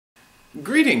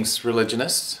Greetings,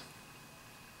 religionists.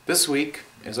 This week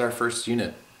is our first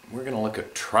unit. We're going to look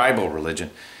at tribal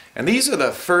religion. And these are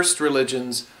the first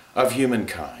religions of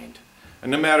humankind. And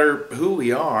no matter who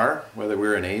we are, whether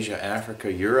we're in Asia,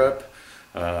 Africa, Europe,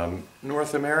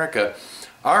 North America,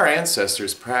 our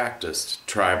ancestors practiced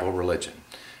tribal religion.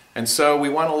 And so we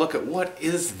want to look at what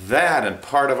is that, and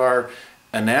part of our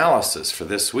analysis for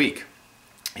this week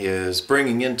is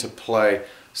bringing into play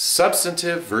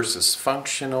substantive versus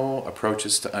functional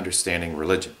approaches to understanding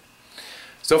religion.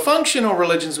 So functional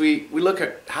religions, we look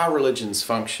at how religions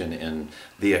function in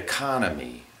the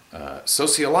economy,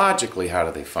 sociologically how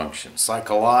do they function,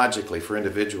 psychologically for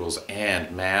individuals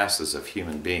and masses of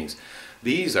human beings.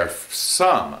 These are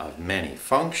some of many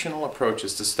functional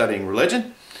approaches to studying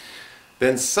religion.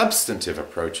 Then substantive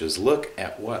approaches look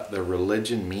at what the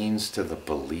religion means to the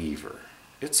believer.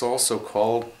 It's also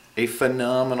called a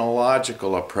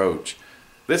phenomenological approach.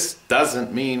 This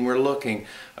doesn't mean we're looking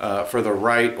for the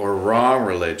right or wrong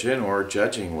religion or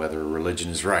judging whether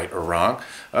religion is right or wrong.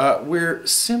 We're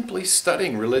simply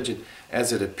studying religion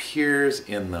as it appears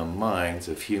in the minds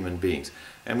of human beings.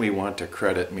 And we want to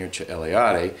credit Mircea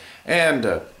Eliade and,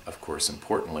 of course,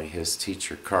 importantly, his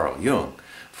teacher Carl Jung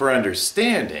for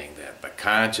understanding that the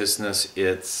consciousness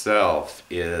itself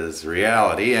is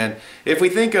reality. And if we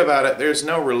think about it, there's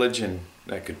no religion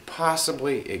that could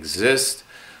possibly exist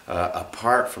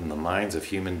apart from the minds of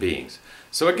human beings.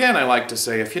 So again, I like to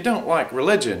say, if you don't like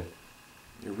religion,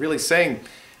 you're really saying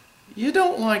you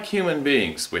don't like human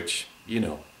beings, which,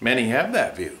 many have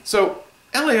that view. So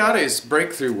Eliade's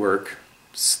breakthrough work,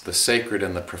 The Sacred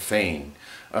and the Profane,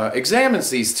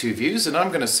 examines these two views, and I'm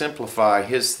going to simplify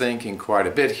his thinking quite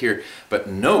a bit here, but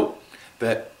note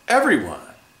that everyone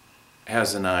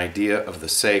has an idea of the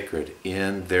sacred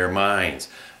in their minds.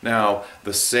 Now,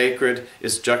 the sacred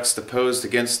is juxtaposed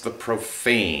against the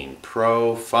profane.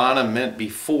 Profana meant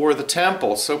before the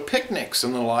temple, so picnics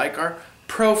and the like are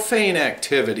profane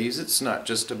activities. It's not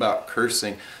just about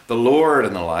cursing the Lord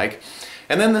and the like.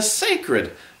 And then the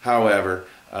sacred, however,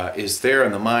 is there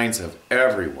in the minds of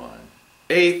everyone.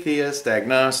 Atheist,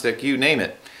 agnostic, you name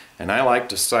it. And I like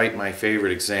to cite my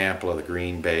favorite example of the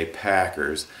Green Bay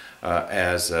Packers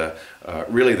as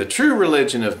really the true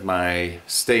religion of my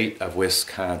state of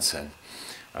Wisconsin.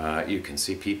 You can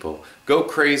see people go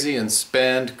crazy and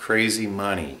spend crazy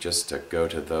money just to go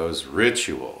to those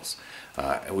rituals,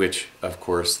 which, of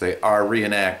course, they are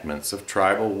reenactments of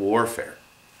tribal warfare.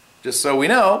 Just so we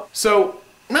know. So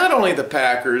not only the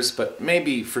Packers, but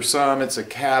maybe for some it's a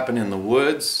cabin in the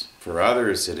woods. For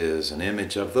others it is an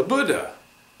image of the Buddha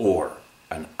or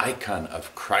an icon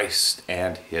of Christ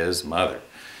and his mother.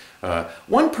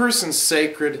 One person's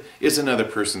sacred is another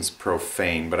person's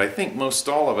profane, but I think most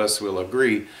all of us will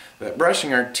agree that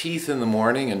brushing our teeth in the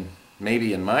morning, and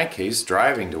maybe in my case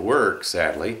driving to work,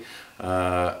 sadly,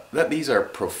 that these are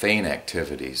profane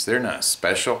activities. They're not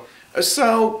special.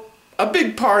 So a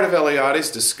big part of Eliade's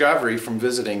discovery from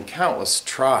visiting countless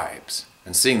tribes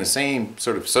and seeing the same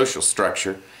sort of social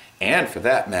structure, and for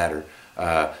that matter,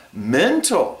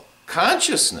 mental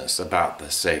consciousness about the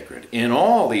sacred in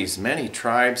all these many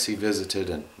tribes he visited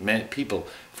and many people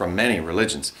from many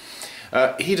religions.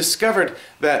 He discovered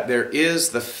that there is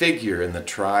the figure in the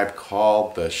tribe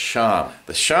called the shaman.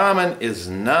 The shaman is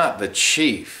not the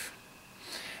chief.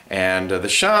 And the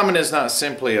shaman is not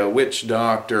simply a witch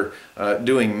doctor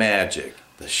doing magic.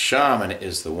 The shaman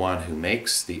is the one who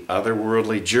makes the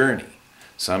otherworldly journey,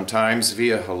 sometimes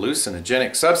via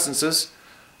hallucinogenic substances,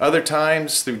 other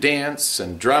times through dance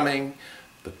and drumming.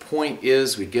 The point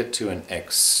is we get to an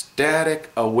ecstatic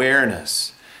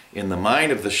awareness in the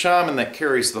mind of the shaman that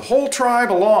carries the whole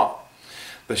tribe along.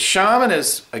 The shaman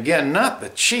is, again, not the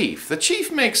chief. The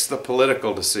chief makes the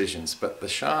political decisions, but the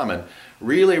shaman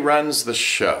really runs the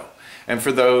show. And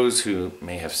for those who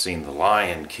may have seen The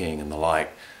Lion King and the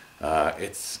like,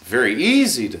 it's very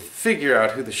easy to figure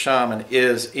out who the shaman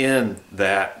is in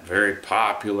that very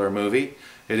popular movie.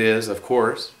 It is, of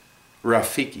course,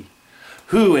 Rafiki,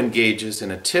 who engages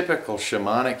in a typical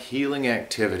shamanic healing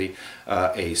activity,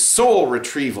 a soul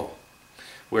retrieval,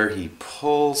 where he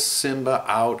pulls Simba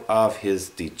out of his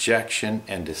dejection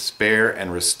and despair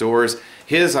and restores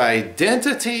his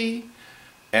identity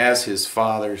as his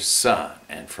father's son.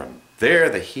 And from there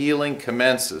the healing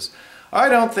commences. I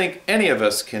don't think any of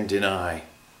us can deny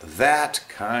that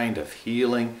kind of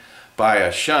healing by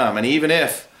a shaman, even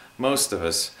if most of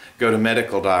us go to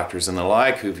medical doctors and the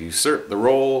like who've usurped the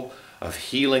role of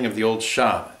healing of the old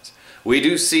shamans. We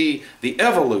do see the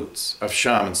evolutes of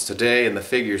shamans today in the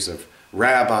figures of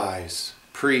rabbis,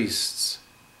 priests,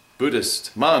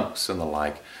 Buddhist monks, and the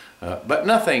like, but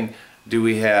nothing do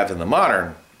we have in the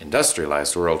modern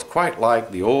industrialized world, quite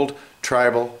like the old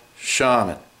tribal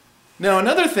shaman. Now,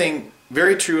 another thing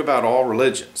very true about all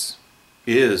religions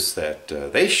is that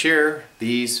they share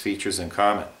these features in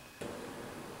common.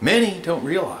 Many don't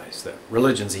realize that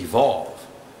religions evolve.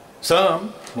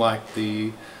 Some, like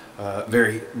the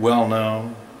very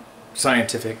well-known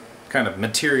scientific kind of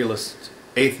materialist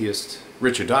atheist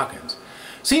Richard Dawkins,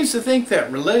 seems to think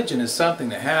that religion is something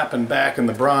that happened back in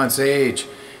the Bronze Age,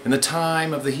 in the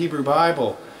time of the Hebrew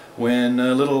Bible, when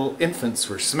little infants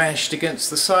were smashed against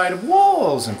the side of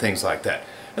walls and things like that,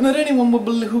 and that anyone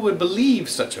who would believe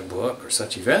such a book or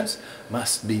such events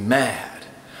must be mad.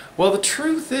 Well, the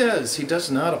truth is, he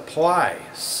does not apply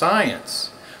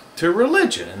science to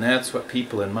religion, and that's what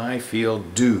people in my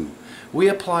field do. We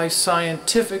apply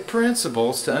scientific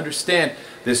principles to understand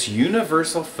this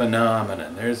universal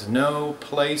phenomenon. There's no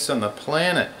place on the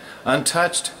planet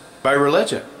untouched by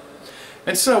religion.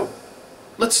 And so,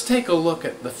 let's take a look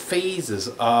at the phases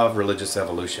of religious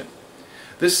evolution.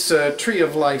 This tree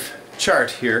of life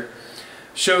chart here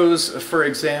shows, for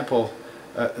example,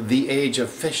 the age of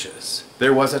fishes.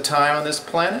 There was a time on this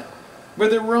planet where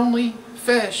there were only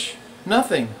fish,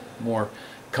 nothing more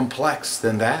complex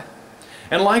than that.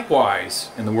 And likewise,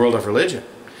 in the world of religion,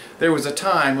 there was a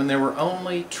time when there were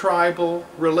only tribal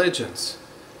religions.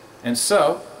 And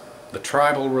so, the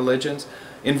tribal religions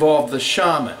involved the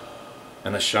shaman.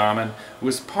 And the shaman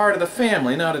was part of the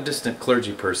family, not a distant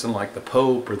clergy person like the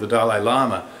Pope or the Dalai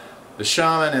Lama. The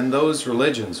shaman and those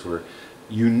religions were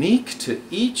unique to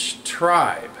each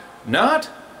tribe, not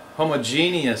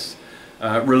homogeneous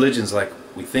religions like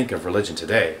we think of religion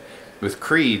today, with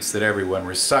creeds that everyone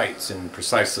recites in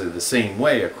precisely the same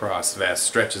way across vast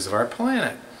stretches of our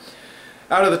planet.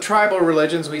 Out of the tribal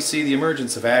religions, we see the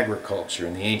emergence of agriculture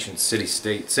in the ancient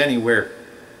city-states, anywhere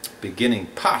beginning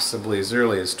possibly as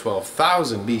early as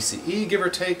 12,000 BCE, give or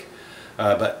take,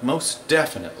 but most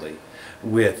definitely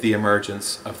with the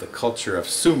emergence of the culture of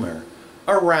Sumer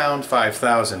around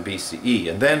 5000 BCE.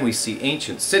 And then we see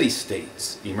ancient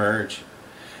city-states emerge,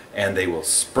 and they will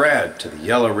spread to the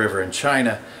Yellow River in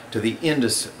China, to the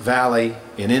Indus Valley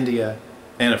in India,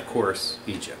 and of course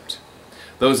Egypt.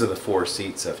 Those are the four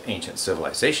seats of ancient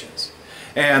civilizations.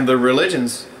 And the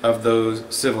religions of those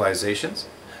civilizations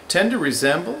tend to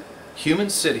resemble human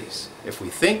cities. If we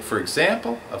think, for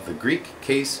example, of the Greek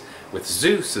case with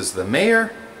Zeus as the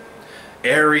mayor,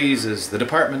 Ares as the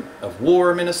Department of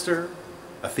War Minister,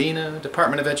 Athena,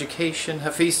 Department of Education,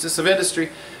 Hephaestus of Industry,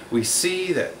 we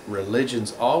see that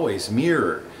religions always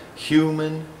mirror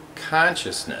human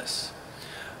consciousness.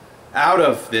 Out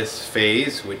of this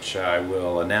phase, which I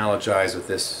will analogize with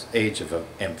this age of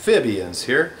amphibians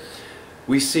here,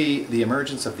 we see the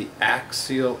emergence of the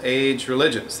axial age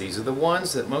religions. These are the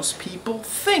ones that most people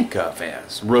think of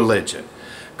as religion.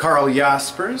 Karl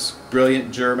Jaspers,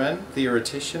 brilliant German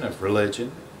theoretician of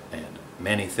religion and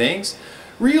many things,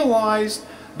 realized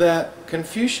that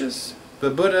Confucius, the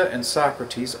Buddha, and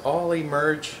Socrates all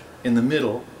emerge in the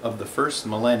middle of the first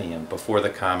millennium before the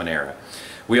Common Era.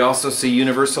 We also see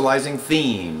universalizing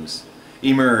themes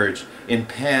emerge in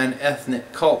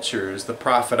pan-ethnic cultures. The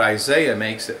prophet Isaiah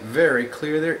makes it very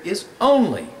clear there is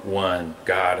only one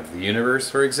God of the universe,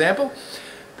 for example.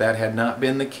 That had not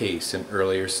been the case in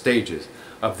earlier stages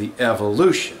of the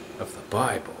evolution of the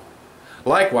Bible.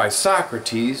 Likewise,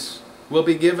 Socrates will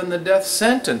be given the death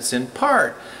sentence in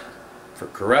part for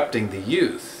corrupting the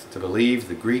youth to believe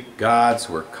the Greek gods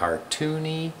were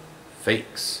cartoony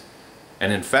fakes.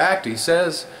 And in fact, he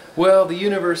says, well, the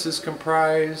universe is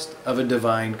comprised of a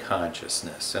divine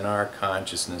consciousness, and our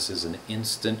consciousness is an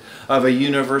instant of a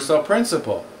universal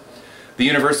principle. The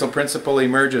universal principle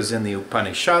emerges in the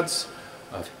Upanishads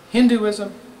of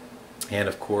Hinduism, and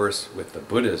of course with the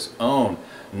Buddha's own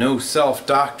no-self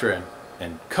doctrine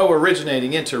and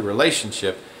co-originating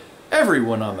interrelationship.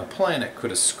 Everyone on the planet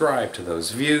could ascribe to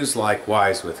those views.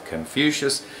 Likewise with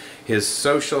Confucius, his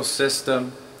social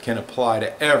system can apply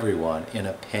to everyone in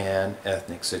a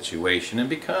pan-ethnic situation and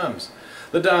becomes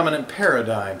the dominant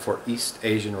paradigm for East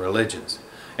Asian religions.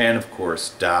 And of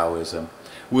course Taoism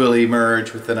will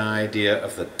emerge with an idea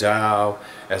of the Tao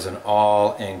as an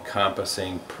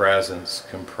all-encompassing presence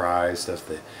comprised of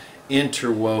the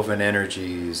interwoven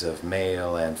energies of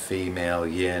male and female,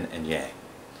 yin and yang.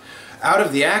 Out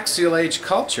of the axial age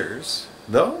cultures,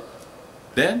 though,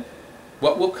 then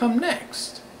what will come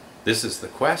next? This is the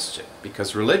question,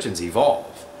 because religions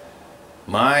evolve.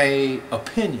 My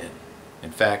opinion,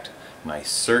 in fact, my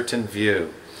certain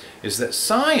view, is that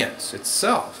science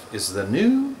itself is the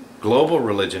new global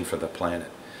religion for the planet.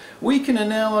 We can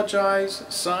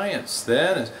analogize science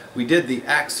then, as we did the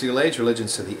axial age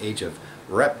religions, to the age of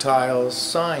reptiles,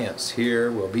 science.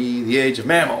 Here will be the age of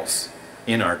mammals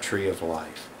in our tree of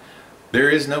life. There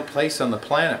is no place on the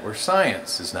planet where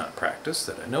science is not practiced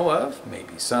that I know of.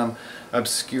 Maybe some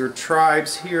obscure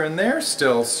tribes here and there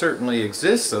still certainly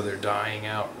exist, though they're dying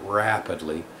out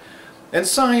rapidly. And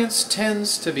science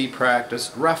tends to be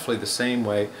practiced roughly the same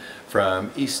way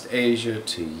from East Asia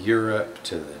to Europe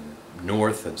to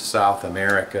North and South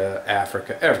America,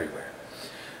 Africa, everywhere.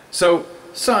 So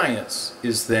science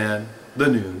is then the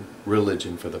new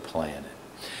religion for the planet.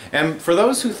 And for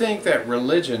those who think that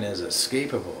religion is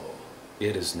escapable,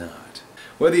 it is not.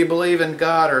 Whether you believe in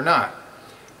God or not,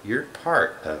 you're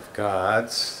part of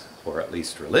God's, or at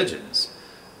least religion's,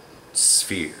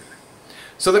 sphere.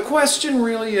 So the question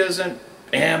really isn't,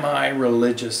 am I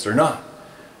religious or not?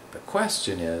 The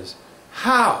question is,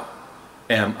 how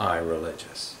am I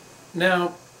religious?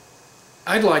 Now,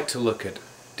 I'd like to look at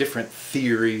different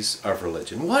theories of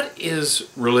religion. What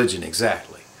is religion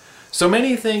exactly? So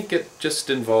many think it just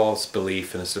involves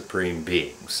belief in a supreme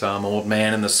being, some old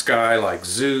man in the sky like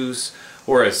Zeus,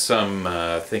 or as some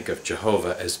think of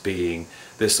Jehovah as being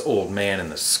this old man in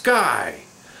the sky.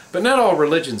 But not all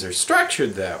religions are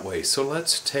structured that way, so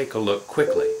let's take a look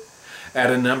quickly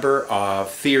at a number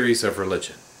of theories of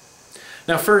religion.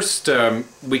 Now first,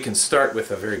 we can start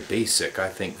with a very basic, I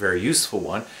think very useful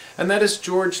one, and that is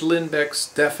George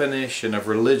Lindbeck's definition of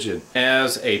religion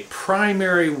as a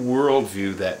primary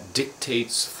worldview that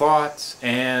dictates thoughts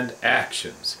and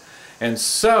actions. And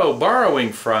so,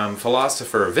 borrowing from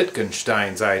philosopher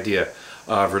Wittgenstein's idea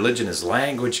of religion as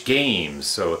language games,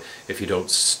 so if you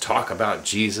don't talk about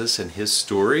Jesus and his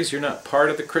stories, you're not part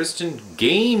of the Christian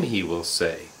game, he will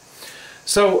say.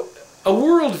 So, a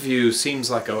worldview seems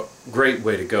like a great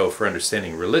way to go for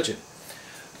understanding religion,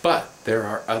 but there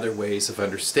are other ways of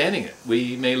understanding it.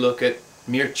 We may look at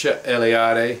Mircea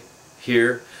Eliade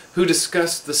here, who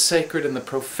discussed the sacred and the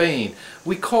profane.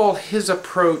 We call his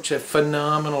approach a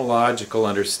phenomenological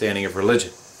understanding of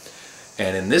religion.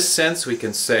 And in this sense, we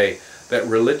can say that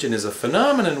religion is a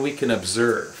phenomenon we can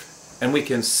observe, and we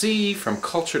can see from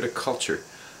culture to culture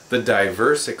the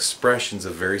diverse expressions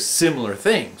of very similar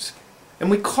things. And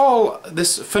we call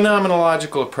this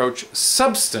phenomenological approach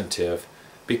substantive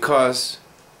because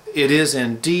it is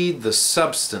indeed the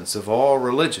substance of all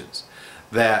religions,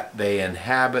 that they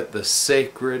inhabit the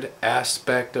sacred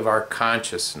aspect of our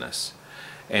consciousness.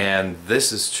 And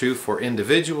this is true for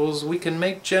individuals. We can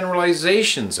make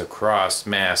generalizations across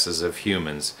masses of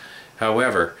humans.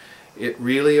 However, it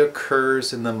really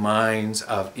occurs in the minds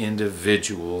of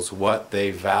individuals, what they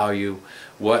value,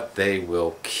 what they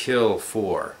will kill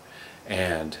for,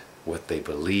 and what they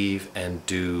believe and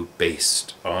do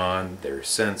based on their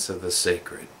sense of the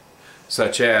sacred.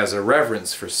 Such as a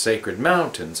reverence for sacred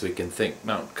mountains. We can think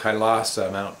Mount Kailasa,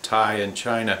 Mount Tai in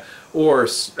China, or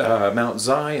Mount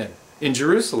Zion in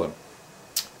Jerusalem.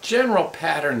 General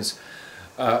patterns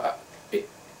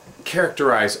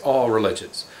characterize all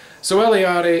religions. So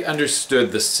Eliade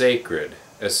understood the sacred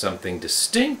as something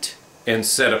distinct and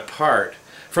set apart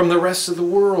from the rest of the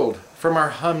world, from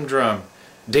our humdrum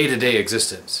day-to-day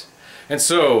existence. And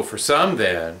so, for some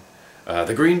then,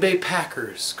 the Green Bay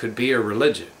Packers could be a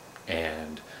religion.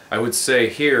 And I would say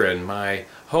here in my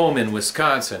home in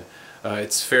Wisconsin,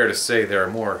 it's fair to say there are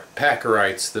more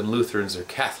Packerites than Lutherans or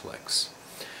Catholics.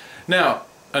 Now,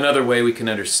 another way we can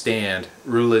understand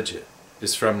religion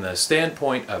is from the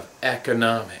standpoint of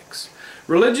economics.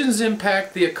 Religions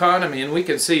impact the economy, and we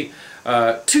can see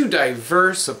two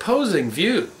diverse opposing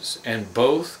views, and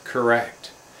both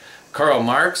correct. Karl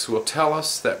Marx will tell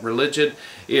us that religion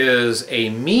is a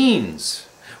means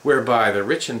whereby the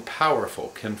rich and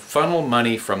powerful can funnel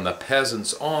money from the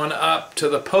peasants on up to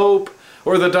the Pope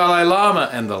or the Dalai Lama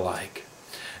and the like.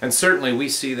 And certainly we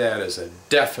see that as a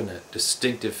definite,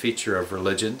 distinctive feature of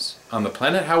religions on the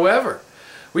planet. However,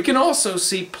 we can also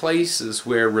see places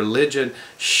where religion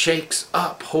shakes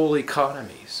up whole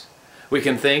economies. We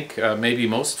can think maybe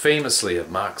most famously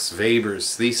of Max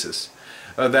Weber's thesis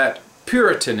that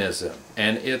Puritanism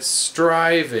and its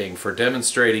striving for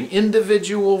demonstrating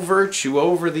individual virtue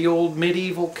over the old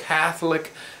medieval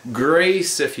Catholic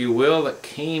grace, if you will, that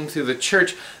came through the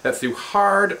church, that through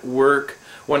hard work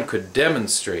one could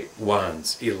demonstrate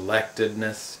one's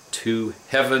electedness to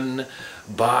heaven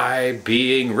by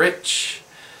being rich.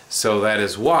 So that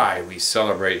is why we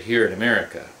celebrate here in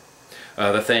America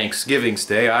the Thanksgiving's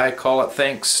Day. I call it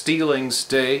Thanks-Stealing's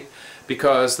Day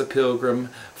because the Pilgrim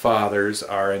Fathers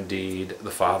are indeed the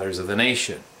fathers of the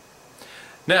nation.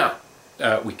 Now,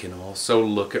 we can also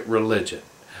look at religion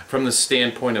from the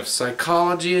standpoint of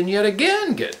psychology and yet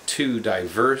again get two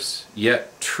diverse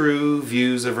yet true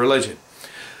views of religion.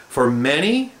 For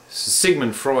many,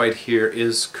 Sigmund Freud here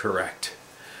is correct.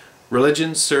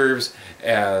 Religion serves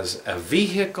as a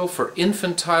vehicle for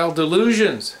infantile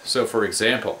delusions. So for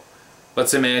example,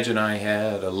 let's imagine I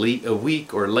had a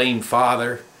weak or lame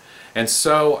father, and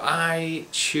so I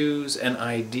choose an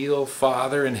ideal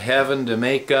father in heaven to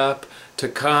make up, to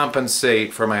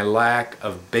compensate for my lack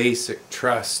of basic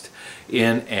trust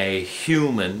in a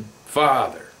human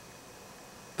father.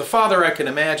 The father I can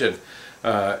imagine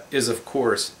is, of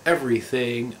course,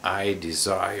 everything I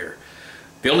desire.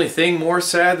 The only thing more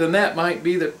sad than that might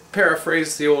be to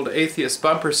paraphrase the old atheist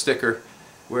bumper sticker,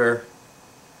 where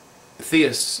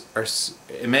theists are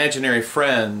imaginary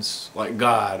friends like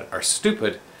God are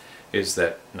stupid, is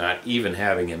that not even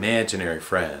having imaginary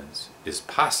friends is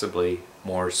possibly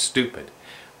more stupid.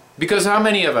 Because how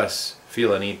many of us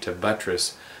feel a need to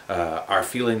buttress our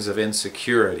feelings of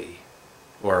insecurity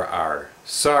or our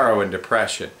sorrow and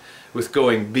depression with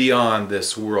going beyond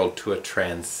this world to a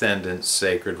transcendent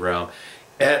sacred realm,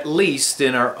 at least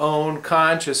in our own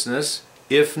consciousness,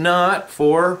 if not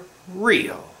for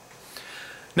real?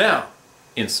 Now,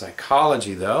 in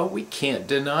psychology, though, we can't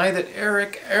deny that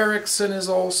Erik Erikson is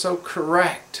also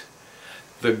correct.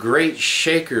 The great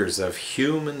shakers of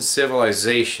human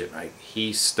civilization,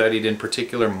 he studied in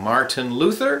particular Martin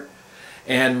Luther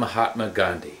and Mahatma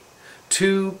Gandhi.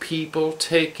 Two people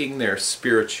taking their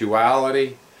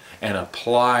spirituality and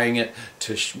applying it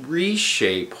to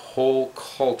reshape whole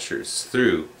cultures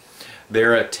through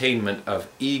their attainment of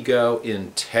ego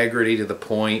integrity, to the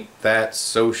point that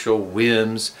social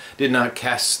whims did not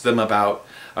cast them about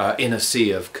in a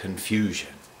sea of confusion.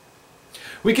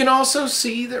 We can also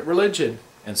see that religion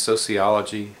and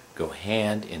sociology go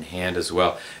hand in hand as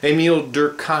well. Emile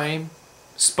Durkheim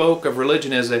spoke of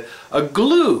religion as a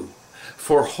glue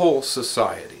for whole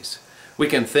societies. We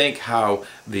can think how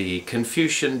the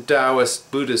Confucian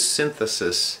Taoist Buddhist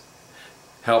synthesis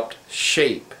helped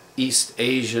shape East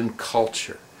Asian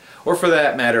culture, or for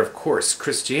that matter, of course,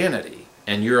 Christianity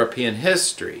and European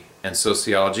history and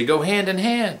sociology go hand in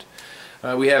hand.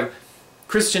 We have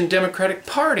Christian democratic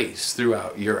parties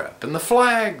throughout Europe, and the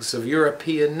flags of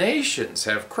European nations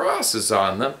have crosses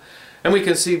on them, and we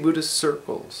can see Buddhist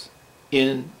circles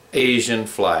in Asian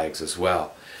flags as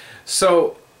well.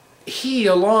 So he,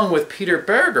 along with Peter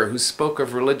Berger, who spoke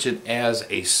of religion as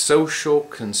a social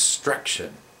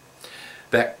construction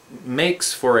that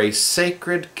makes for a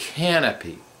sacred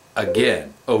canopy,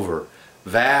 again, over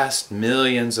vast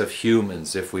millions of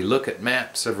humans. If we look at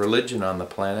maps of religion on the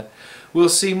planet, we'll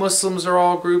see Muslims are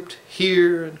all grouped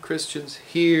here, and Christians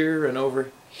here, and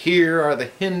over here are the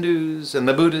Hindus and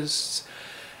the Buddhists,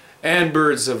 and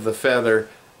birds of the feather,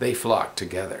 they flock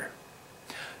together.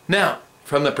 Now,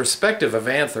 from the perspective of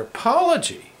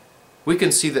anthropology, we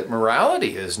can see that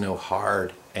morality is no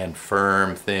hard and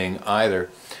firm thing either.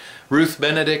 Ruth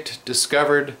Benedict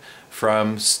discovered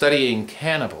from studying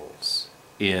cannibals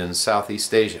in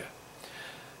Southeast Asia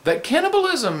that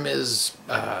cannibalism is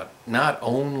not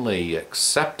only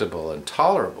acceptable and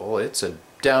tolerable, it's a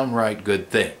downright good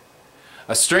thing.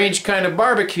 A strange kind of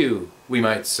barbecue, we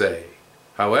might say.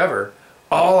 However,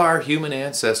 all our human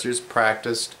ancestors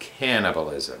practiced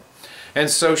cannibalism. And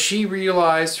so she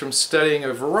realized from studying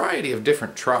a variety of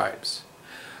different tribes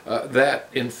that,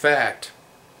 in fact,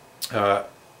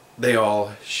 they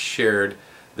all shared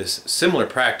this similar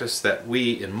practice that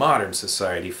we in modern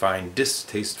society find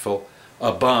distasteful,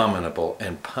 abominable,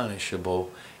 and punishable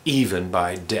even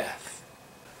by death.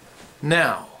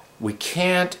 Now, we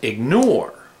can't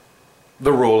ignore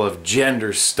the role of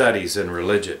gender studies in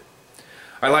religion.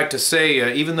 I like to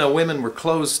say, even though women were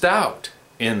closed out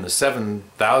in the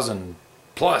 7,000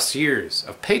 plus years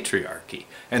of patriarchy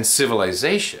and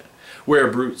civilization, where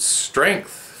brute strength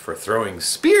for throwing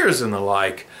spears and the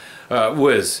like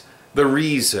was the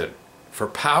reason for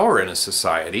power in a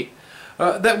society,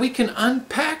 that we can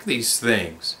unpack these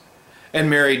things. And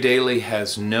Mary Daly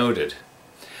has noted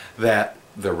that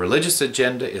the religious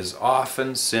agenda is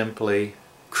often simply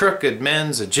crooked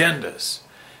men's agendas.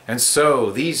 And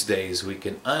so these days we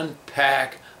can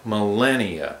unpack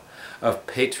millennia of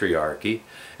patriarchy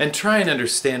and try and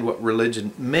understand what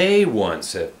religion may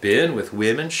once have been with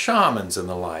women, shamans, and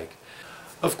the like.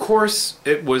 Of course,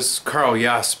 it was Karl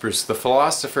Jaspers, the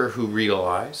philosopher, who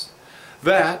realized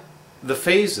that the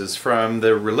phases from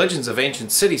the religions of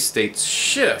ancient city-states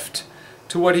shift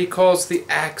to what he calls the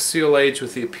axial age,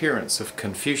 with the appearance of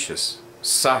Confucius,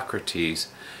 Socrates,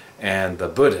 and the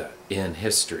Buddha in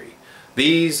history.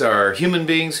 These are human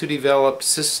beings who developed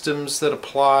systems that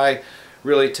apply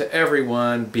really to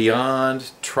everyone beyond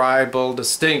tribal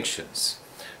distinctions.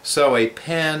 So a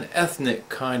pan-ethnic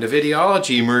kind of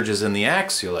ideology emerges in the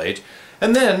axial age,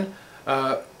 and then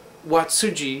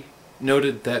Watsuji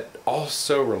noted that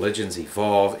also religions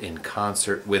evolve in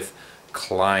concert with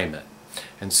climate.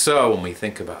 And so when we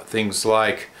think about things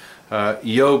like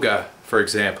yoga, for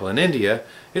example, in India,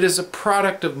 it is a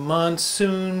product of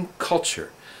monsoon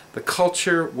culture. The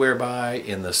culture whereby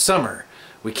in the summer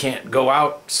we can't go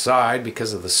outside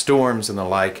because of the storms and the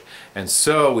like, and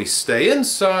so we stay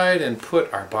inside and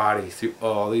put our body through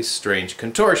all these strange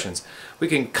contortions. We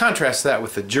can contrast that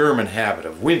with the German habit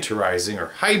of winterizing or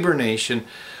hibernation,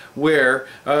 where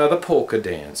the polka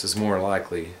dance is more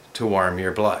likely to warm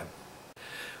your blood.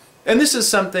 And this is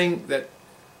something that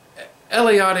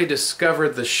Eliade discovered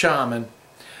the shaman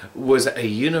was a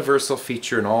universal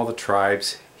feature in all the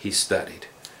tribes he studied.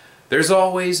 There's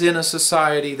always in a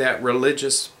society that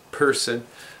religious person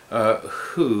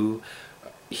who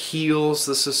heals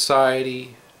the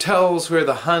society, tells where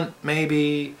the hunt may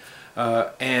be,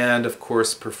 and of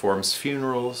course performs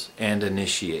funerals and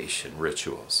initiation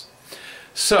rituals.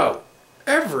 So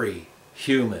every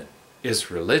human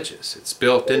is religious. It's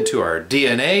built into our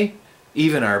DNA,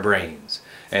 even our brains,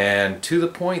 and to the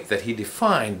point that he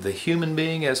defined the human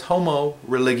being as homo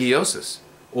religiosus,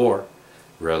 or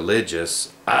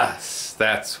religious us.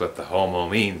 That's what the homo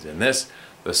means in this.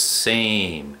 The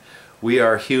same. We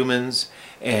are humans,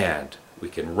 and we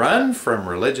can run from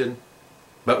religion,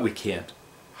 but we can't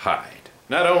hide.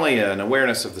 Not only an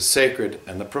awareness of the sacred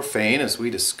and the profane, as we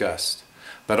discussed,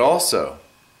 but also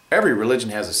every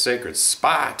religion has a sacred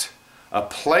spot, a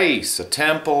place, a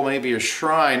temple, maybe a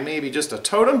shrine, maybe just a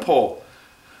totem pole,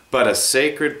 but a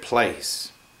sacred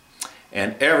place.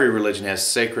 And every religion has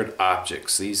sacred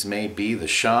objects. These may be the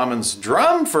shaman's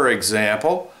drum, for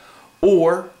example,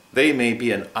 or they may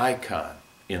be an icon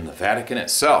in the Vatican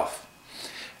itself.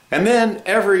 And then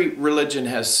every religion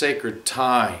has sacred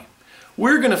time.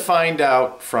 We're going to find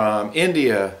out from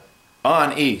India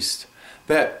on east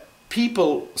that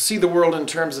people see the world in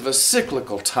terms of a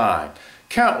cyclical time.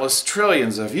 Countless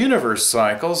trillions of universe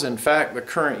cycles. In fact, the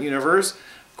current universe,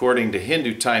 according to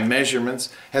Hindu time measurements,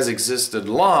 has existed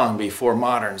long before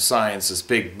modern science's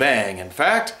Big Bang. In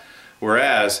fact,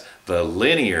 whereas the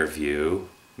linear view,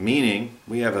 meaning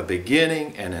we have a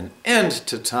beginning and an end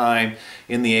to time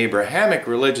in the Abrahamic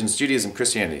religions, Judaism,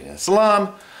 Christianity, and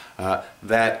Islam,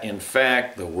 that in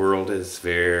fact the world is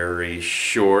very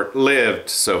short-lived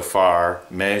so far,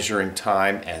 measuring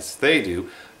time as they do,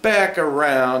 back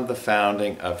around the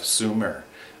founding of Sumer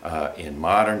in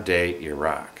modern-day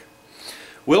Iraq.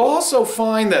 We'll also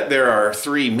find that there are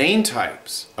three main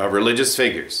types of religious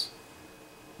figures.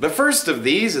 The first of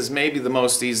these is maybe the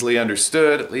most easily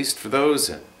understood, at least for those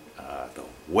in the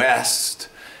West,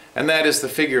 and that is the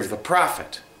figure of the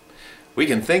prophet. We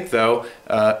can think, though,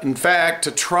 in fact,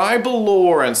 to tribal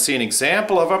lore and see an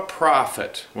example of a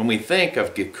prophet when we think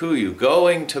of Gikuyu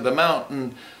going to the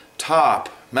mountain top,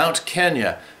 Mount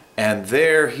Kenya, and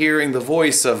there hearing the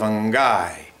voice of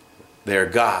Ngai, their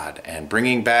God, and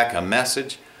bringing back a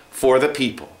message for the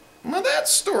people. Well, that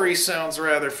story sounds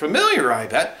rather familiar, I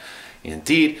bet.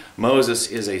 Indeed, Moses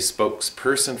is a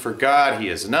spokesperson for God. He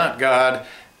is not God.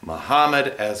 Muhammad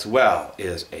as well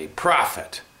is a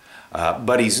prophet.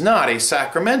 But he's not a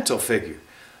sacramental figure.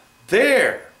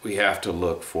 There we have to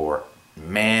look for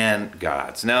man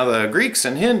gods. Now the Greeks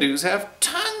and Hindus have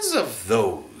tons of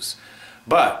those.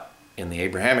 But in the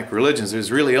Abrahamic religions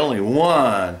there's really only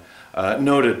one,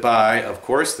 noted by, of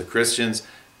course, the Christians.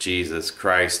 Jesus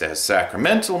Christ as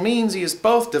sacramental means he is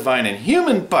both divine and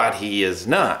human, but he is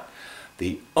not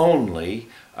the only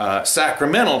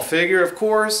sacramental figure. Of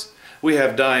course, we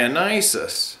have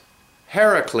Dionysus,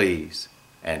 Heracles,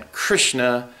 and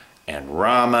Krishna and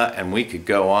Rama, and we could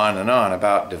go on and on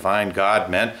about divine god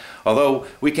men, although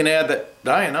we can add that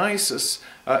Dionysus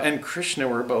and Krishna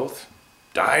were both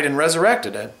died and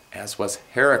resurrected, as was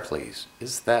Heracles.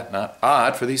 Is that not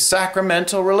odd for these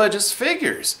sacramental religious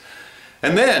figures?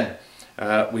 And then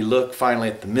we look finally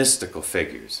at the mystical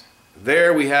figures.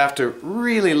 There we have to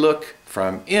really look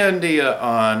from India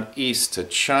on east to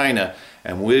China,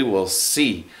 and we will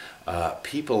see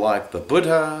people like the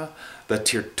Buddha, the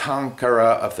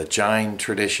Tirthankara of the Jain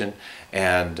tradition,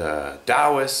 and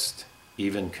Taoist,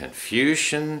 even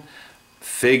Confucian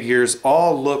figures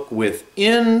all look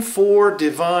within for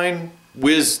divine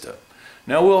wisdom.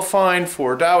 Now we'll find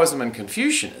for Taoism and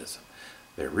Confucianism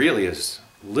there really is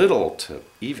little to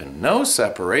even no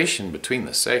separation between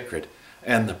the sacred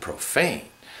and the profane.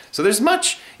 So there's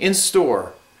much in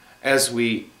store as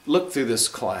we look through this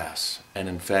class, and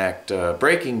in fact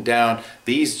breaking down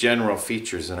these general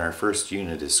features in our first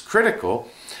unit is critical.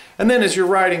 And then as you're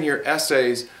writing your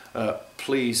essays,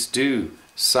 please do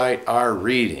cite our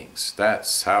readings.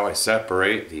 That's how I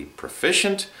separate the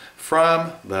proficient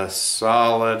from the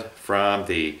solid, from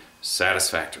the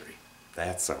satisfactory.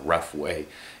 That's a rough way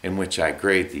in which I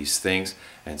grade these things.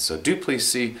 And so do please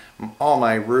see all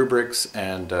my rubrics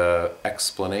and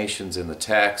explanations in the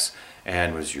text.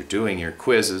 And as you're doing your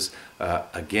quizzes,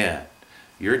 again,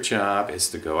 your job is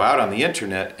to go out on the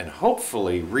internet and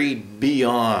hopefully read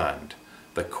beyond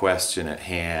the question at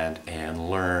hand and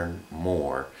learn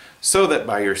more, so that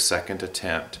by your second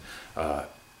attempt,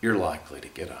 you're likely to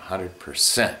get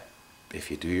 100% if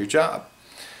you do your job.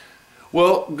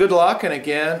 Well, good luck, and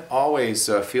again, always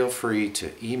feel free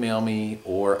to email me,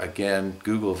 or again,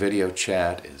 Google Video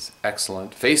Chat is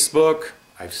excellent. Facebook,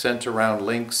 I've sent around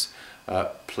links.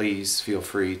 Please feel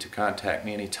free to contact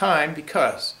me anytime,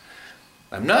 because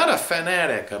I'm not a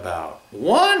fanatic about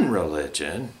one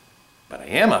religion, but I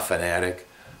am a fanatic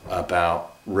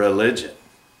about religion.